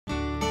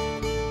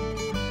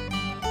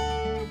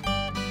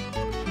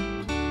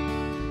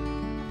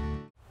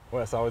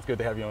Well, it's always good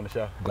to have you on the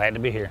show. Glad to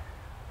be here.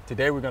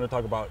 Today we're going to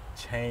talk about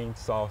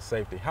chainsaw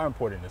safety. How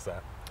important is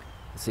that?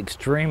 It's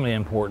extremely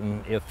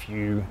important if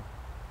you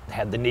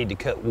have the need to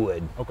cut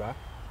wood. Okay.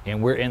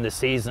 And we're in the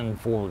season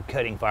for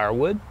cutting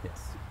firewood.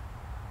 Yes.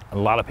 A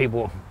lot of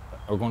people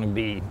are going to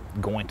be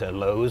going to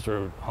Lowe's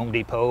or Home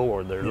Depot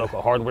or their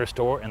local hardware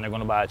store, and they're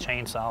going to buy a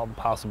chainsaw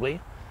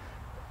possibly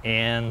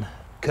and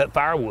cut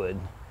firewood.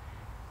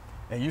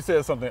 And you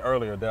said something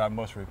earlier that I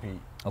must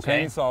repeat.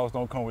 Okay. Chainsaws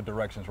don't come with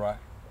directions, right?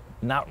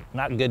 Not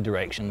good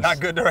directions.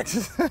 Not good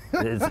directions.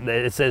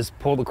 It says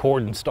pull the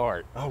cord and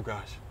start. Oh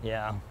gosh.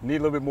 Yeah. Need a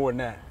little bit more than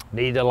that.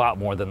 Need a lot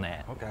more than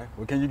that. Okay.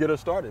 Well, can you get us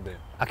started then?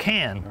 I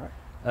can.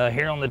 All right.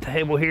 Here on the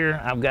table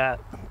here, I've got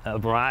a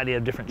variety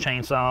of different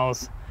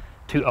chainsaws,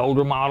 two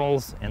older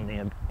models, and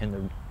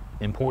the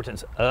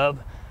importance of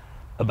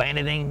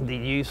abandoning the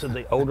use of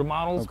the older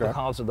models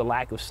because of the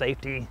lack of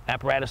safety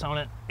apparatus on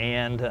it,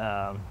 and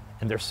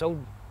they're so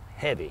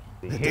heavy.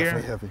 They're Here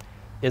definitely heavy.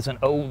 is an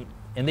old,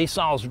 and these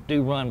saws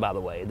do run, by the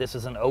way. This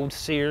is an old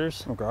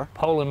Sears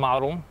Poland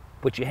model.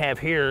 What you have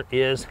here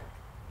is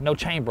no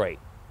chain brake.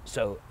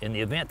 So in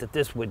the event that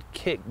this would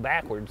kick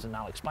backwards, and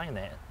I'll explain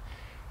that,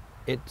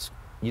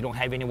 you don't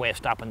have any way of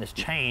stopping this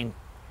chain,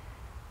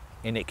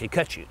 and it could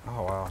cut you.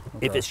 Oh, wow.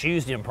 If it's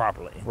used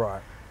improperly.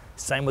 Right.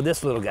 Same with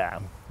this little guy.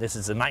 This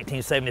is a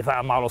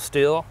 1975 model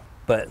still,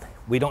 but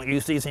we don't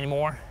use these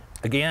anymore.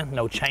 Again,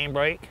 no chain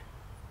brake.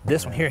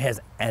 This one here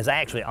has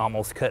actually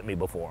almost cut me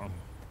before.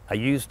 I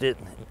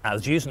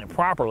was using it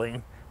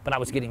properly, but I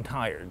was getting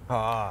tired.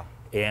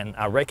 And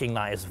I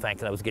recognized the fact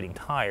that I was getting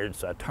tired,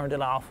 so I turned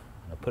it off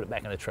and I put it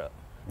back in the truck.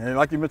 And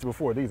like you mentioned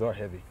before, these are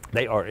heavy.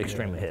 They are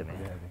extremely heavy.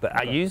 But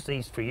I used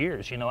these for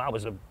years. You know, I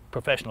was a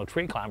professional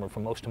tree climber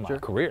for most of my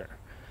career.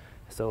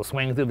 So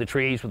swinging through the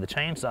trees with a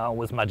chainsaw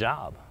was my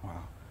job.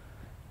 Wow.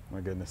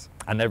 My goodness.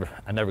 I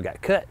never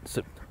got cut.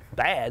 So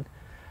bad.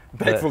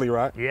 Thankfully,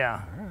 right?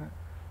 Yeah. All right.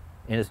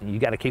 And you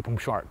got to keep them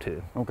sharp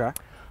too. Okay.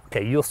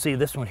 Okay, you'll see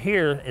this one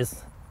here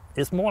is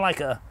more like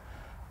a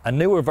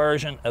newer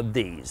version of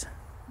these.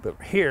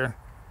 But here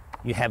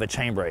you have a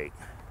chain brake.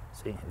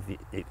 See, if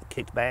it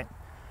kicks back.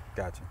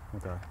 Gotcha.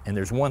 Okay. And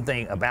there's one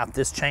thing about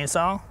this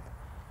chainsaw.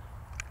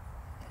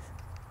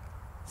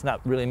 It's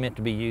not really meant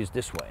to be used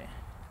this way.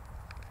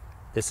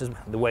 This is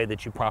the way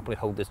that you properly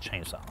hold this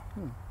chainsaw.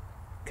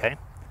 Okay?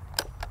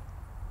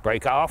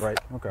 Brake off,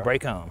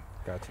 brake on.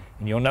 Gotcha.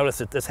 And you'll notice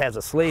that this has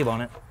a sleeve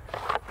on it.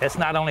 That's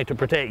not only to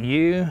protect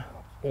you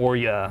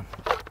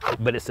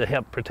but it's to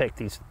help protect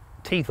these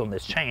teeth on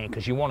this chain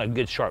because you want a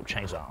good sharp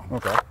chainsaw.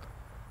 Okay.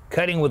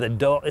 Cutting with a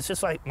dull, it's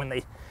just like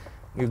when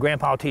your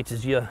grandpa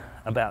teaches you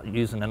about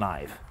using a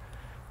knife.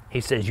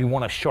 He says you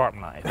want a sharp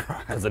knife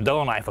because a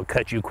dull knife will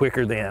cut you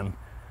quicker than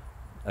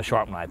a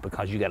sharp knife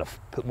because you got to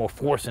put more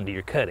force into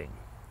your cutting.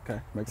 Okay,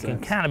 makes sense. It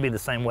can kind of be the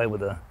same way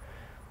with a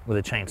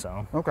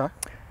chainsaw. Okay.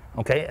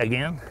 Okay,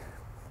 again,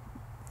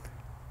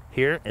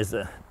 here is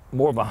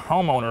more of a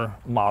homeowner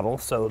model.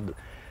 So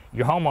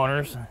your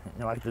homeowners,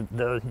 like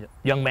the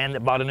young man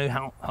that bought a new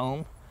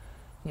home,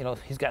 you know,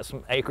 he's got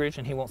some acreage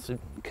and he wants to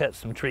cut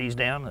some trees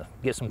down to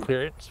get some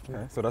clearance.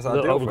 Okay, so that's a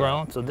little ideal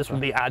overgrown, so this would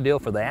be ideal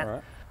for that. All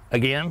right.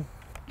 Again,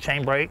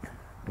 chain brake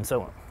and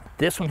so on.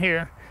 This one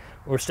here,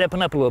 we're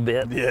stepping up a little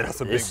bit. Yeah,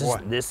 that's a big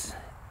one. This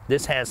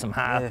has some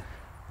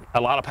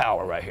a lot of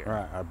power right here.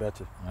 Right, I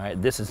bet you. All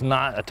right, this is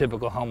not a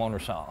typical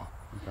homeowner saw.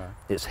 Okay.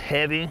 It's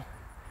heavy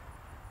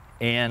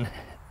and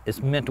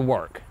it's meant to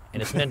work,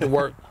 and it's meant to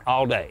work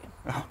all day.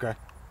 Okay.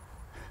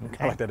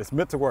 I like that. It's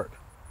meant to work.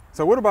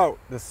 So what about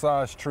the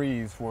size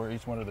trees for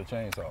each one of the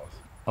chainsaws?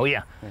 Oh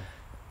yeah.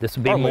 This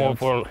would be more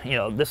for, you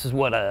know, this is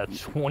what, a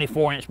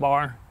 24-inch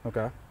bar.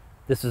 Okay.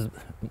 This is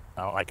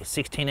like a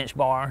 16-inch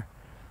bar,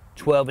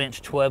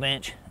 12-inch,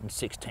 12-inch, and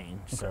 16.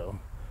 Okay. So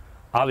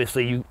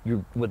obviously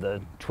you with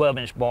a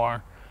 12-inch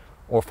bar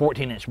or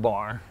 14-inch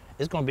bar,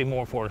 it's going to be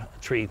more for a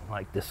tree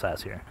like this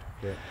size here.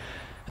 Yeah.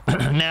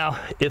 Now,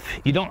 if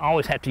you don't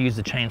always have to use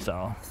the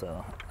chainsaw,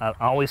 so I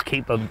always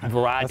keep a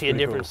variety of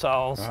different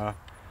saws.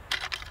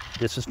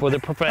 This is for the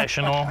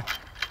professional.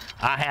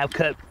 I have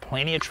cut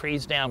plenty of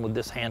trees down with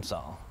this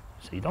handsaw,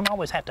 so you don't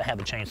always have to have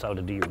a chainsaw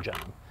to do your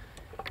job.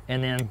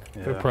 And then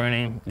for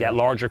pruning, you got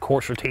larger,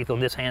 coarser teeth on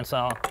this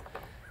handsaw,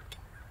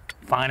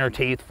 finer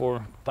teeth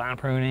for fine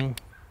pruning,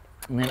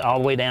 and then all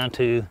the way down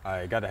to.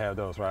 I got to have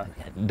those, right?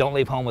 Don't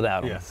leave home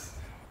without them. Yes.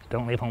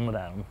 Don't leave home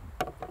without them.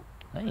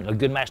 You know, a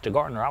good master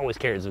gardener always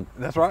carries a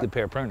good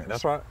pair of pruners.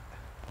 That's right.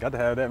 Got to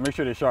have that. Make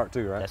sure they're sharp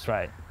too, right? That's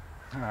right.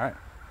 All right.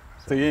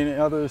 So any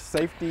other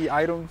safety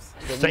items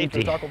that we need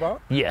to talk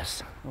about?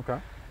 Yes. Okay.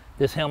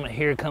 This helmet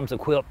here comes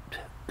equipped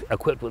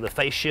with a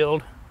face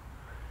shield,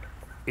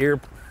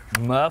 ear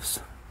muffs.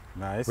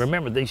 Nice.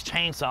 Remember, these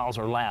chainsaws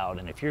are loud,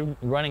 and if you're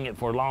running it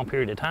for a long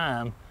period of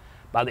time,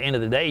 by the end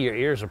of the day, your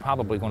ears are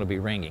probably going to be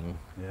ringing.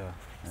 Yeah.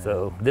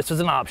 So this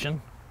is an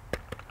option.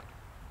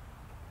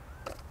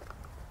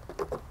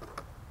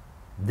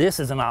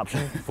 This is an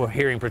option for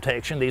hearing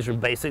protection. These are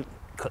basic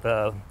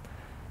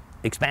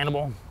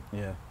expandable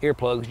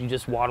earplugs. You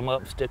just wad them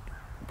up,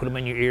 put them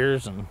in your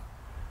ears,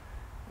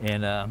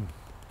 and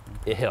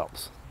it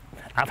helps.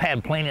 I've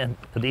had plenty of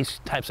these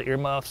types of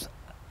earmuffs.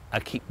 I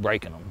keep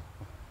breaking them.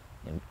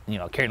 And, you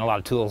know, carrying a lot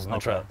of tools in the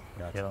truck.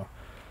 Gotcha. You know.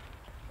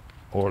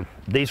 Or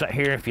these right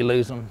here, if you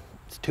lose them,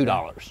 it's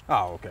 $2.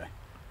 Oh, okay.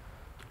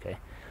 Okay.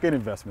 Good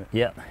investment.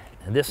 Yep.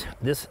 And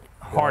this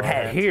hard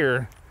hat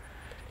here,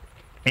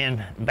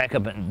 and back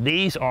up,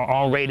 these are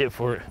all rated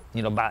for,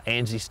 you know, by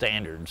ANSI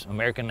standards,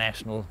 American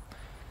National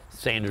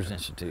Standards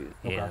Institute.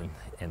 Okay.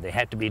 And they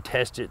have to be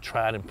tested,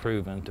 tried, and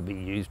proven to be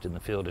used in the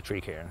field of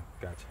tree care.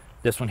 Gotcha.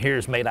 This one here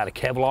is made out of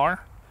Kevlar.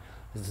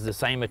 This is the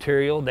same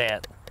material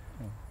that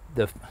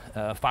the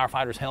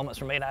firefighters'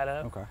 helmets are made out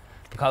of. Okay.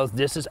 Because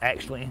this is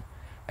actually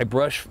a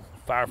brush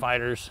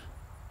firefighter's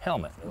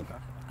helmet. Okay.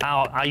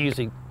 I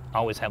usually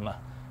always have my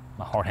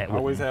hard hat with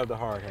Always me. have the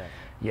hard hat.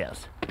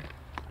 Yes.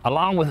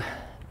 Along with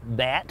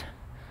that,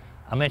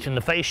 I mentioned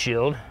the face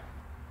shield.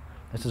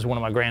 This is one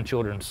of my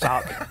grandchildren's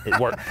sock. It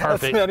worked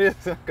perfect That is,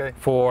 okay.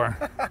 for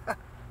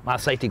my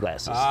safety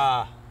glasses.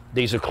 Ah,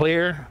 These are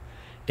clear,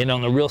 and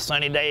on the real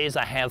sunny days,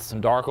 I have some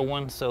darker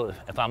ones, so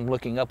if I'm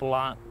looking up a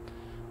lot,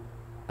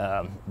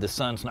 the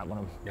sun's not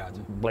going to gotcha.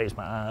 blaze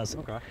my eyes.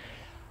 Okay.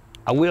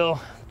 I will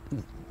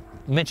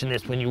mention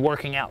this, when you're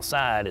working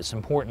outside, it's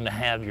important to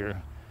have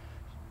your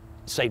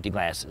safety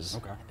glasses,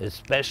 Okay.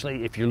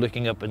 especially if you're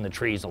looking up in the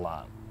trees a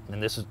lot.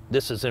 And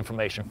this is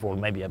information for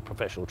maybe a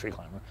professional tree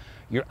climber.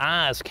 Your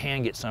eyes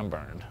can get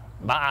sunburned.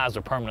 My eyes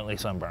are permanently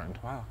sunburned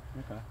Wow.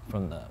 Okay.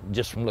 from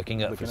just from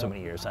looking up for so up.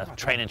 many years. Oh, I've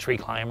training tree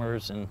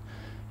climbers and,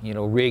 you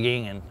know,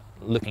 rigging and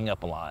looking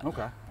up a lot.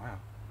 Okay. Wow.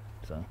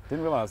 So,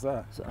 Didn't realize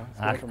that. so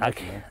That's good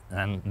information,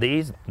 man. and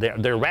these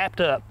they're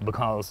wrapped up,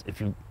 because if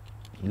you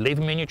leave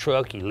them in your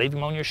truck, you leave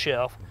them on your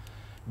shelf,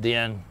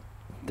 then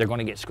they're going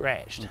to get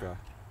scratched.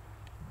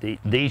 Okay.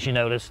 These, you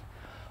notice,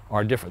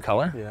 are a different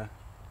color. Yeah.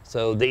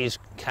 So these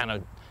kind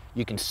of,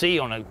 you can see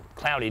on a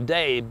cloudy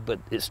day, but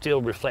it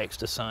still reflects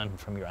the sun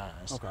from your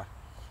eyes. Okay.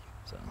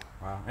 So,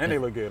 Wow. And they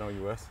look good on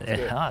you, Wes. That's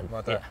good. How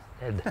about that?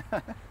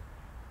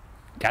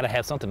 Got to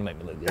have something to make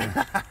me look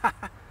good.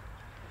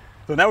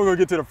 So now we're gonna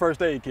get to the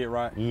first aid kit,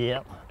 right?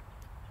 Yep.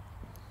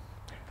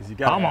 'Cause you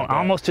gotta have that.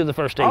 Almost to the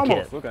first aid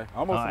Almost. kit. Okay.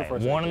 Almost All to the right,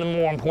 first one aid of kit. the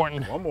more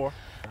important. One more.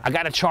 I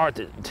got a chart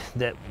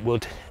that will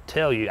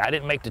tell you. I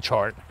didn't make the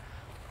chart,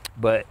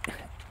 but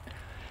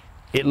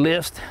it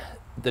lists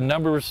the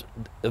numbers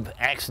of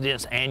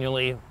accidents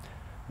annually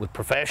with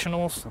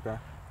professionals, Okay.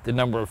 the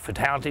number of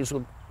fatalities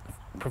with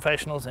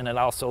professionals, and it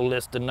also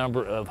lists the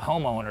number of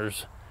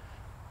homeowners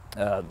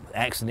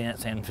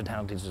accidents and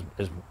fatalities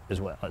as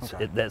well.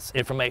 Okay. That's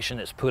information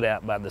that's put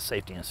out by the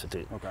Safety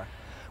Institute. Okay.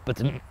 But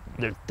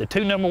the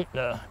two number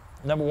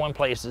one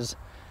places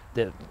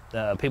that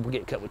people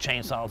get cut with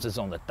chainsaws is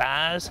on the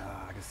thighs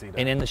I can see that.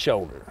 and in the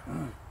shoulder,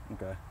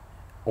 Okay.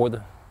 or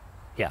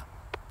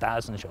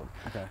thighs and the shoulder.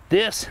 Okay.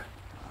 This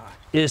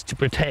is to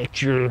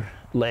protect your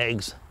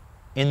legs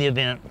in the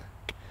event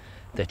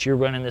that you're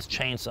running this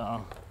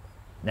chainsaw.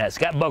 Now, it's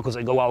got buckles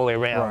that go all the way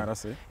around. Right, I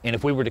see. And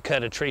if we were to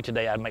cut a tree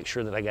today, I'd make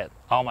sure that I got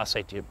all my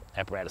safety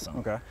apparatus on.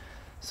 Okay.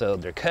 So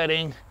they're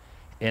cutting,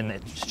 and the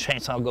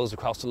chainsaw goes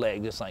across the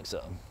leg just like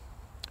so.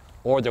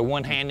 Or they're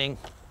one-handing,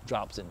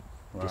 drops in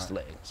this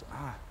Right. leg. So,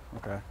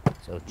 Okay.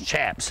 so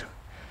chaps.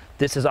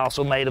 This is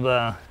also made of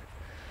a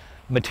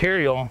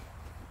material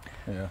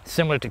Yeah.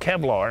 similar to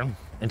Kevlar,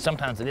 and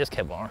sometimes it is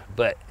Kevlar,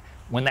 but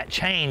when that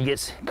chain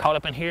gets caught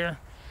up in here,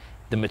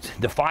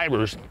 the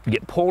fibers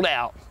get pulled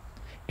out,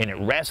 and it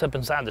wraps up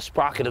inside the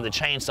sprocket of the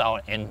chainsaw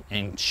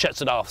and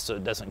shuts it off so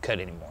it doesn't cut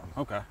anymore.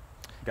 Okay.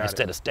 Got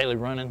Instead it. of steadily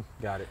running,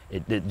 Got it.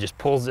 it just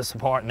pulls this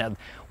apart. Now,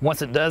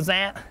 once it does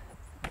that,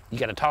 you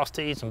got to toss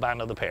these and buy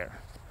another pair.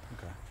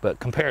 Okay. But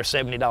compare a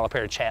 $70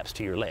 pair of chaps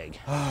to your leg.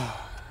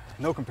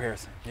 No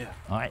comparison. Yeah.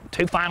 All right,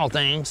 two final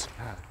things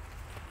Got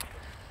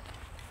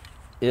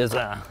is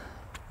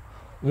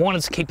one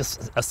is keep a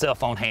cell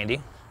phone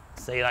handy.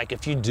 Say, like,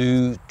 if you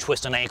do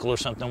twist an ankle or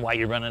something while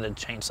you're running a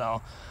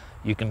chainsaw,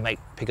 you can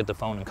pick up the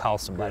phone and call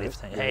somebody and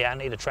say, hey, I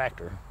need a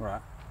tractor,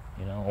 Right.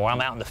 you know, or I'm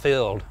out in the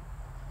field.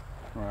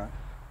 Right.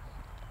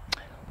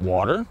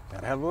 Water,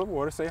 Gotta have a little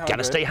water. Stay hydrated. got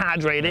to stay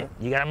hydrated.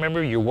 You got to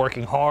remember, you're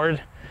working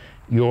hard.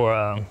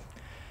 You're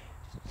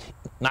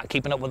not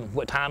keeping up with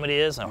what time it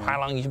is or how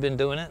long you've been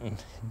doing it,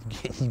 and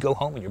you go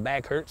home and your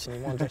back hurts and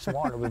you want to drink some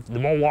water. But the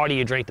more water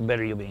you drink, the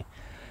better you'll be.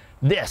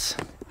 This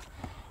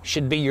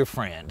should be your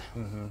friend.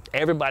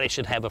 Everybody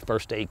should have a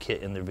first aid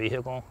kit in their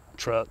vehicle,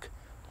 truck,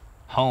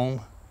 home,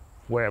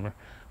 wherever.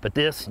 But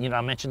this, you know,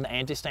 I mentioned the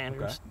ANSI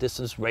standards. Okay. This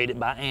is rated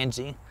by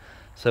ANSI.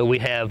 So we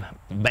have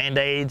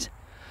Band-Aids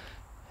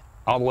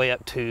all the way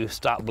up to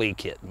stop bleed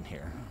kit in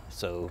here.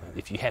 So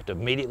if you have to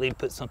immediately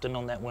put something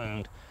on that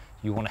wound,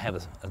 you want to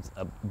have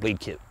a bleed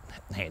kit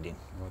handy.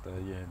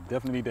 Yeah,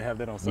 definitely need to have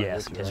that on site.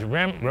 Yes, with you, because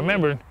right?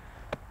 remember,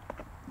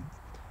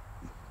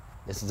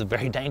 this is a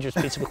very dangerous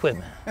piece of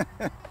equipment.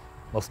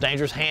 Most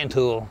dangerous hand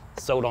tool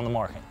sold on the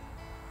market.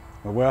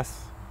 Well,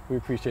 Wes, we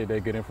appreciate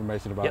that good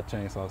information about Yep.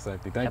 chainsaw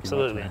safety. Thank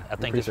Absolutely. you much, man. I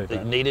We think it's appreciate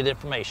that. needed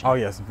information. Oh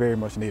yes, very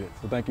much needed.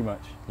 So thank you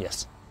much.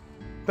 Yes.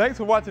 Thanks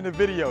for watching the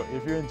video.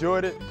 If you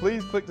enjoyed it,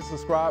 please click the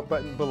subscribe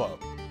button below.